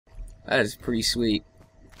That is pretty sweet.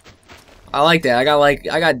 I like that.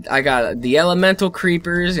 I got the elemental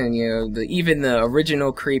creepers and you know even the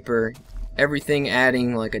original creeper, everything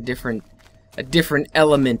adding like a different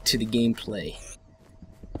element to the gameplay.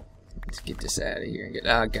 Let's get this out of here and get.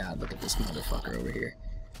 Oh god, look at this motherfucker over here.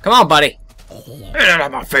 Come on, buddy. Get out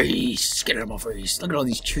of my face. Get out of my face. Look at all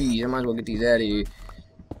these trees. I might as well get these out of here.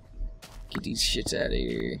 Get these shits out of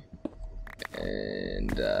here.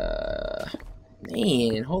 And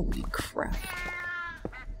man, holy crap.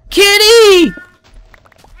 Kitty!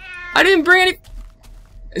 I didn't bring any.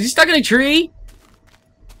 Is he stuck in a tree?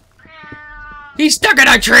 He's stuck in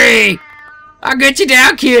a tree! I'll get you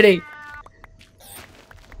down, kitty!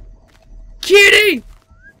 Kitty!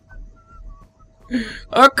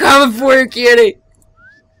 I'm coming for you, kitty!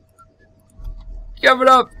 Coming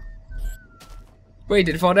up! Wait,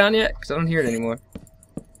 did it fall down yet? Because I don't hear it anymore.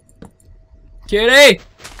 Kitty!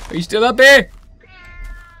 Are you still up here?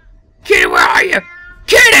 Kitty, where are you?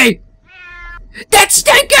 Kitty! That's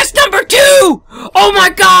Stankus number 2! Oh my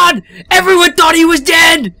god! Everyone thought he was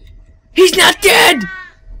dead! He's not dead!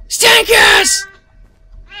 Stankus!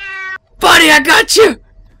 Buddy, I got you!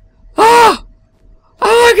 Oh!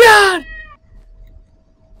 Oh my god!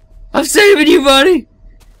 I'm saving you, buddy!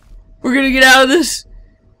 We're gonna get out of this!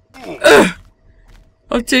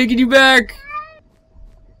 I'm taking you back!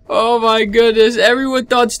 Oh my goodness, everyone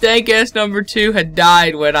thought Stankus number 2 had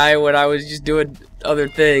died when I was just doing other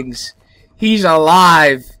things. He's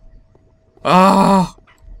alive! Oh!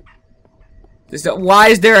 Why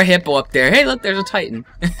is there a hippo up there? Hey, look, there's a titan.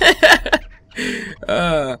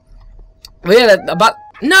 But yeah,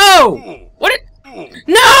 no! What?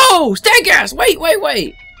 No! Stankus!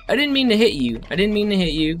 Wait! I didn't mean to hit you.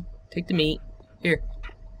 Take the meat. Here.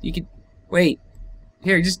 You can. Wait.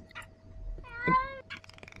 Here, just.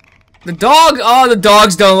 The dog! Oh, the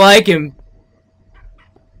dogs don't like him.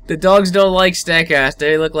 The dogs don't like Stankus.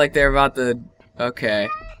 They look like they're about to. Okay.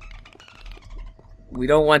 We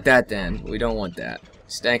don't want that then. We don't want that.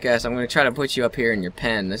 Stankus, I'm gonna try to put you up here in your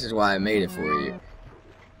pen. This is why I made it for you.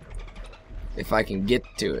 If I can get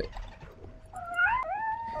to it.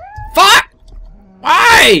 Fuck!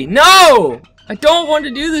 Why? No! I don't want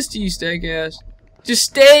to do this to you, Stankus. Just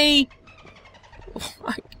stay. Oh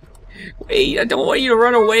my. Wait, I don't want you to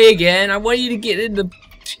run away again. I want you to get in the.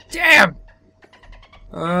 Damn!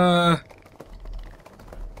 How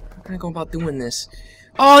can I go about doing this?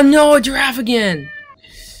 Oh no, a giraffe again!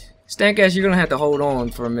 Stankus, you're gonna have to hold on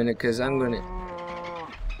for a minute, cause I'm gonna.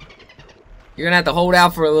 You're gonna have to hold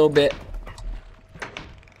out for a little bit.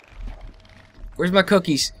 Where's my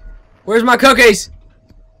cookies? Where's my cookies?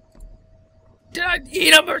 Did I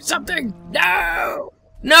eat them or something? No!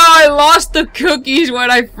 No, I lost the cookies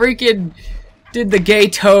when I freaking did the gay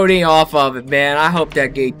Tony off of it, man. I hope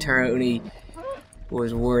that gay Tony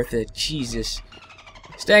was worth it. Jesus.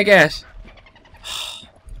 Stankus.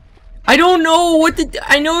 I don't know what to.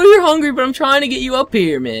 I know you're hungry, but I'm trying to get you up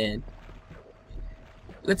here, man.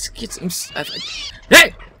 Let's get some. Hey!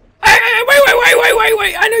 Wait!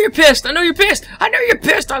 I know you're pissed. I know you're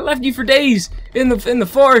pissed. I left you for days in the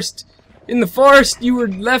forest. In the forest, you were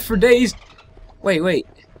left for days. Wait.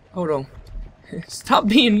 Hold on. Stop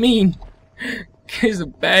being mean. He's a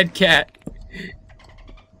bad cat.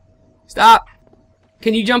 Stop.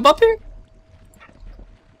 Can you jump up here?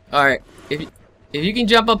 All right. If you can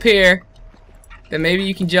jump up here, then maybe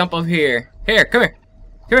you can jump up here. Here, come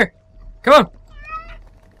here. Come on.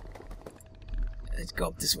 Let's go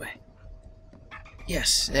up this way.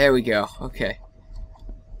 Yes, there we go. Okay.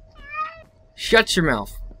 Shut your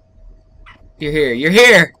mouth. You're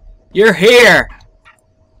here.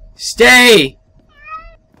 Stay.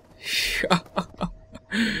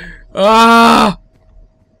 Oh,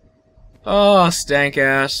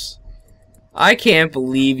 Stankus. I can't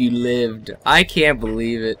believe you lived. I can't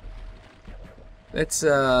believe it. Let's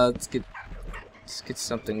get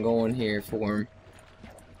something going here for him.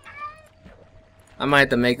 I might have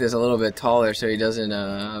to make this a little bit taller so he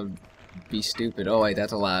doesn't be stupid. Oh wait,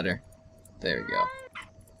 that's a ladder. There we go.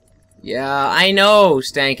 Yeah, I know,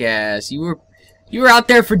 Stankus. You were out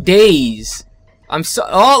there for days.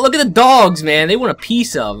 Oh, look at the dogs, man. They want a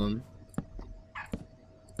piece of them.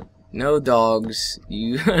 No dogs.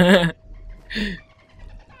 You.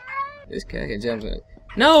 This guy can jump.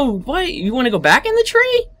 No, what? You want to go back in the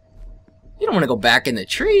tree? You don't want to go back in the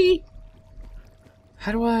tree.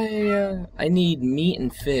 How do I need meat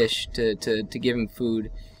and fish to give him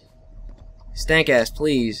food. Stankus,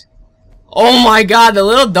 please. Oh my god, the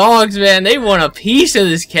little dogs, man, they want a piece of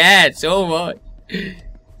this cat so much.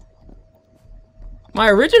 My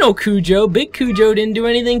original Cujo, Big Cujo, didn't do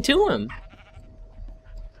anything to him.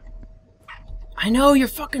 I know, you're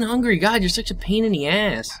fucking hungry. God, you're such a pain in the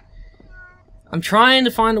ass. I'm trying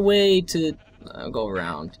to find a way to... go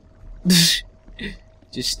around.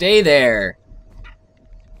 Just stay there.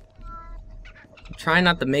 I'm trying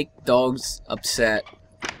not to make dogs upset.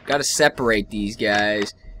 Gotta separate these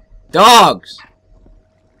guys. Dogs!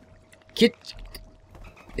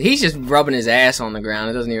 He's just rubbing his ass on the ground.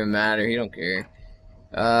 It doesn't even matter. He don't care.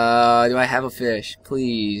 Do I have a fish?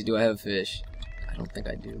 Please, do I have a fish? I don't think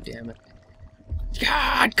I do, damn it.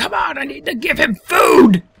 God, come on, I need to give him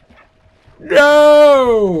food!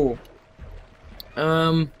 No!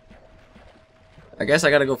 I guess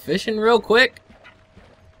I gotta go fishing real quick.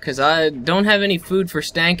 Cause I don't have any food for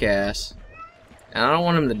Stank Ass. And I don't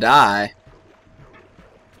want him to die.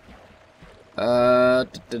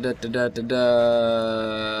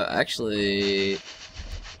 Actually...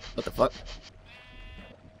 What the fuck?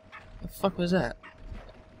 What the fuck was that?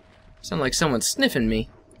 Sounded like someone sniffing me.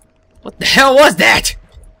 What the hell was that?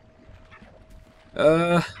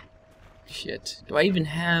 Shit. Do I even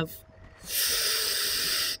have...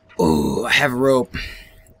 Oh, I have rope.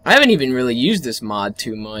 I haven't even really used this mod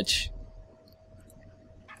too much.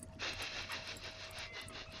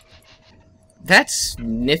 That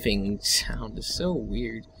sniffing sound is so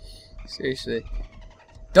weird. Seriously.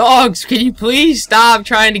 Dogs, can you please stop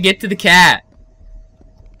trying to get to the cat?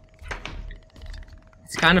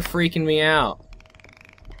 It's kind of freaking me out.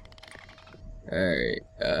 Alright,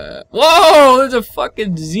 whoa! There's a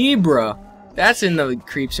fucking zebra! That's in the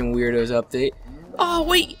Creeps and Weirdos update. Oh,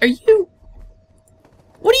 wait, are you...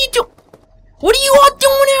 What are you doing? What are you all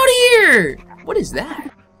doing out here? What is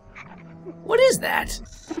that? What is that?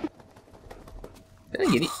 Did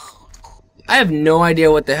I get it? I have no idea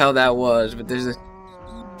what the hell that was, but there's a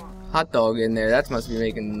hot dog in there. That must be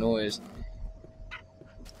making the noise.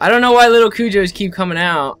 I don't know why little Cujos keep coming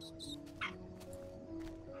out.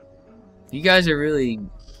 You guys are really...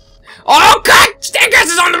 Oh, God! Stank Ass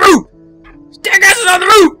is on the roof! Stank Ass is on the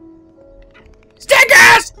roof! Stank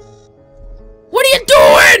Ass! What are you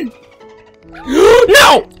doing?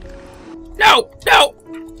 No! No! No!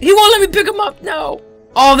 He won't let me pick him up! No!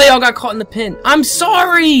 Oh, they all got caught in the pin. I'm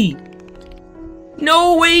sorry!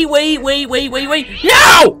 No, wait! No!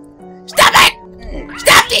 Stop it!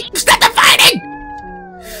 Stop it! Stop the fighting!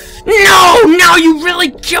 No! No, you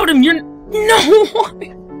really killed him! You're...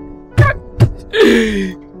 No! Do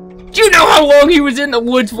you know how long he was in the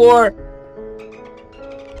woods for?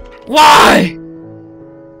 Why?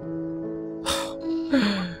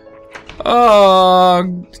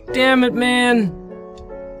 Oh, damn it, man.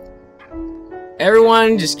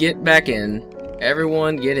 Everyone just get back in.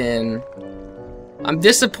 Everyone get in. I'm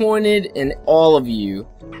disappointed in all of you.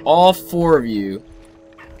 All 4 of you.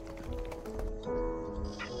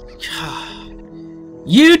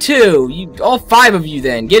 You too! All 5 of you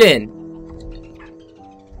then. Get in.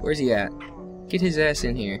 Where's he at? Get his ass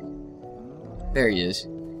in here. There he is.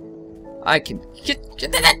 I can... Get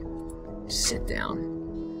that! Sit down.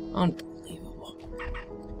 Unbelievable.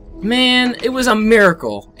 Man, it was a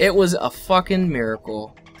miracle. It was a fucking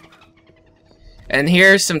miracle. And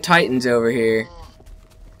here's some titans over here.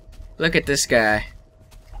 Look at this guy.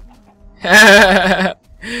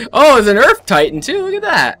 Oh, it's an earth titan too. Look at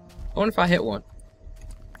that. I wonder if I hit one.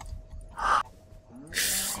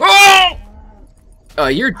 Oh! Oh,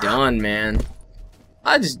 you're done, man.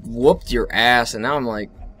 I just whooped your ass, and now I'm like...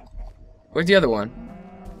 Where's the other one?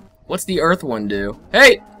 What's the earth one do?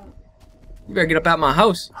 Hey! You better get up out my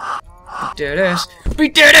house. Beat that ass.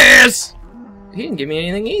 Beat that ass! He didn't give me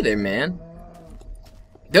anything either, man.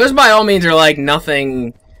 Those by all means are like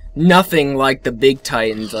nothing like the big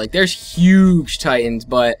titans. Like, there's huge titans,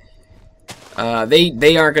 but...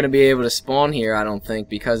 they aren't going to be able to spawn here, I don't think,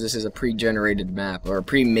 because this is a pre-generated map, or a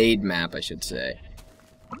pre-made map, I should say.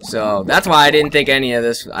 So, that's why I didn't think any of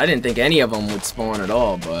them would spawn at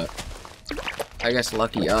all, but I guess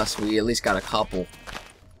lucky us, we at least got a couple.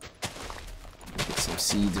 Get some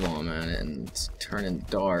seeds while I'm at it, and it's turning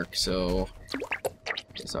dark, so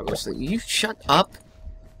guess I'll go sleep. You shut up!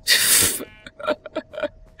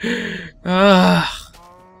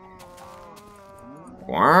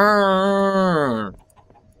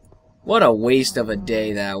 What a waste of a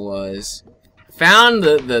day that was. Found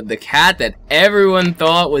the cat that everyone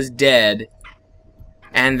thought was dead,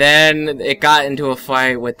 and then it got into a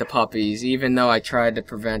fight with the puppies, even though I tried to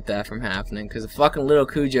prevent that from happening, because the fucking little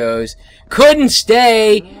Cujos couldn't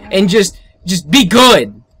stay and just be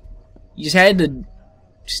good. You just had to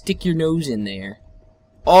stick your nose in there.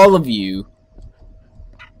 All of you.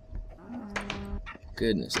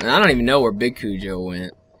 Goodness. And I don't even know where Big Cujo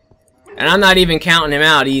went. And I'm not even counting him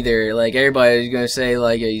out either. Like, everybody's gonna say,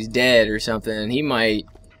 like, he's dead or something. And he might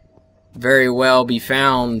very well be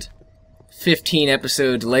found 15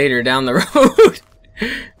 episodes later down the road.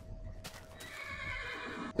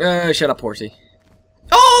 Shut up, horsey.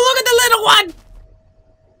 Oh, look at the little one!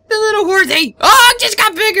 The little horsey! Oh, it just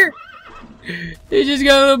got bigger! It just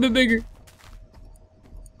got a little bit bigger.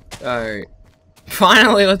 Alright.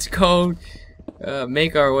 Finally, let's go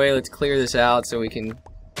make our way. Let's clear this out so we can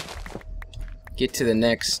get to the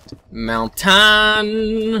next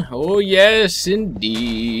mountain. Oh, yes,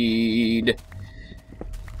 indeed.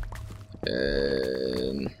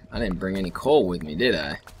 I didn't bring any coal with me, did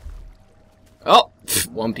I? Oh,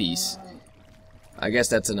 one piece. I guess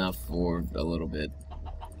that's enough for a little bit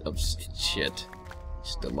of shit.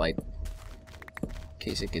 Just a light in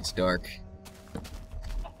case it gets dark.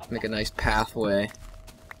 Make a nice pathway.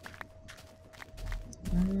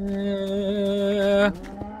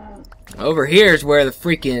 Over here is where the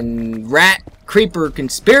freaking rat creeper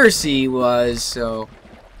conspiracy was, so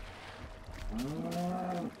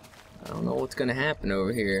I don't know what's gonna happen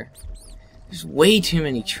over here. There's way too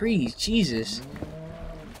many trees, Jesus.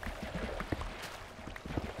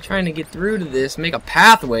 Trying to get through to this, make a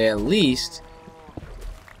pathway at least.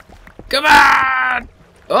 Come on!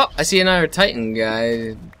 Oh, I see another Titan guy.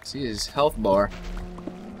 I see his health bar.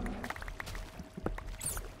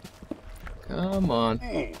 Come on.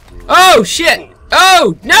 Oh, shit!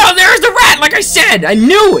 Oh, no, there's the rat, like I said! I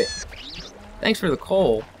knew it! Thanks for the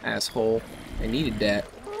coal, asshole. I needed that.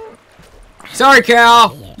 Sorry,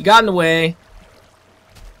 Cal! You got in the way.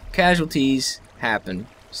 Casualties happen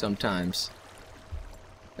sometimes.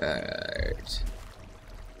 Alright.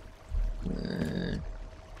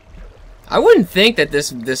 I wouldn't think that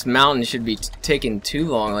this mountain should be taking too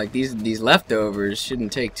long. Like these leftovers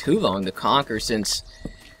shouldn't take too long to conquer, since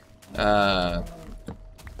you know,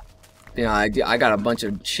 I got a bunch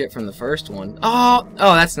of shit from the first one. Oh,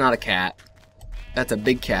 that's not a cat. That's a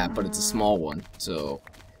big cat, but it's a small one. So,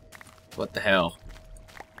 what the hell?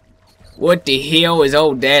 What the hell is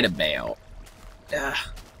old dad about? I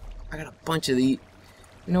got a bunch of these.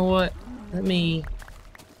 You know what? Let me.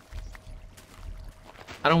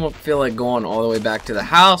 I don't feel like going all the way back to the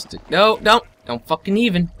house. No, don't fucking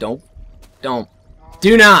even. Don't.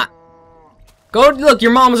 Do not. Go look.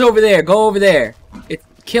 Your mama's over there. Go over there. It's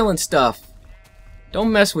killing stuff.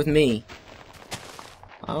 Don't mess with me.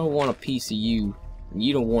 I don't want a piece of you, and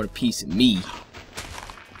you don't want a piece of me.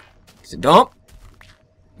 So don't.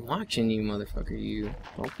 I'm watching you, motherfucker. You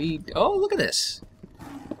don't be. Oh, look at this.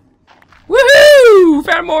 Woohoo!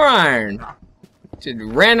 Found more iron. Just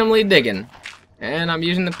randomly digging. And I'm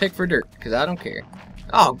using the pick for dirt, because I don't care.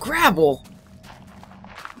 Oh, gravel!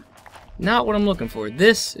 Not what I'm looking for.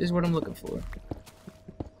 This is what I'm looking for.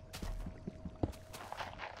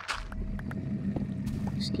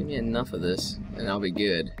 Just give me enough of this, and I'll be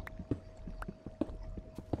good.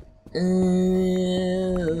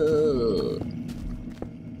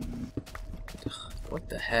 What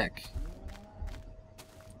the heck?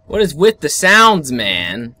 What is with the sounds,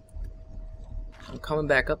 man? I'm coming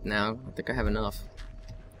back up now. I think I have enough.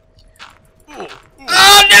 Oh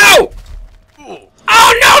no!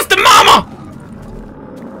 Oh no, it's the mama!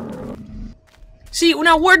 See,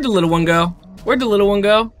 now where'd the little one go? Where'd the little one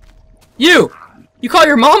go? You! You call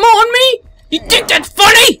your mama on me? You think that's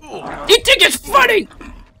funny? You think it's funny?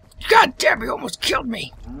 God damn, you almost killed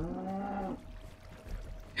me.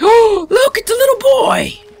 Oh, look at the little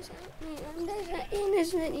boy! There's an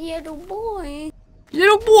innocent little boy.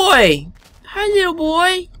 Little boy! Hi, little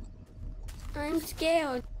boy. I'm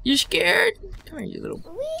scared. You scared? Come here, you little.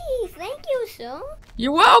 Wee, thank you, sir.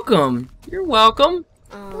 You're welcome. You're welcome.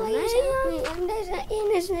 Please help me. There's an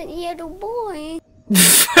innocent little boy.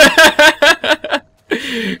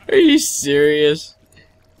 Are you serious?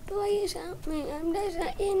 Please help me. There's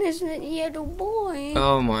an innocent little boy.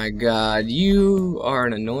 Oh my God, you are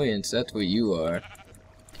an annoyance. That's what you are.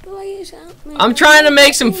 Please help me. I'm trying to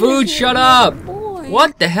make some food. Shut up. Boy.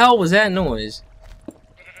 What the hell was that noise?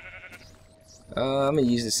 I'm gonna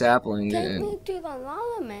use the sapling. Take me to the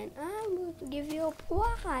lollyman. I will give you a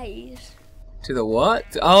prize. To the what?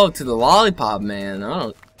 Oh, to the lollipop man. I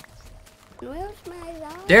don't. Where's my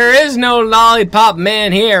lollipop? There is no lollipop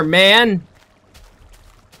man here, man.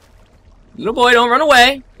 Little boy, don't run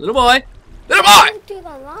away. Little boy. Little boy. To the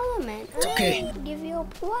lollyman. It's okay. I will give you a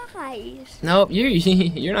prize. Nope,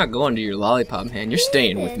 you're not going to your lollipop man. You're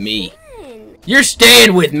staying with me. You're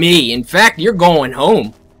staying with me. In fact, you're going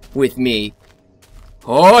home with me.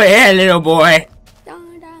 Oh yeah, little boy.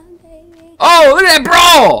 Oh, look at that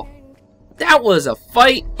brawl! That was a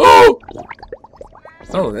fight. Oh!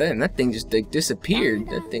 Oh, man, that thing just disappeared.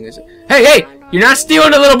 That thing is. Hey, hey! You're not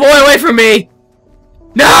stealing the little boy away from me!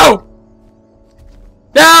 No!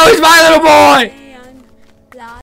 No, he's my little boy!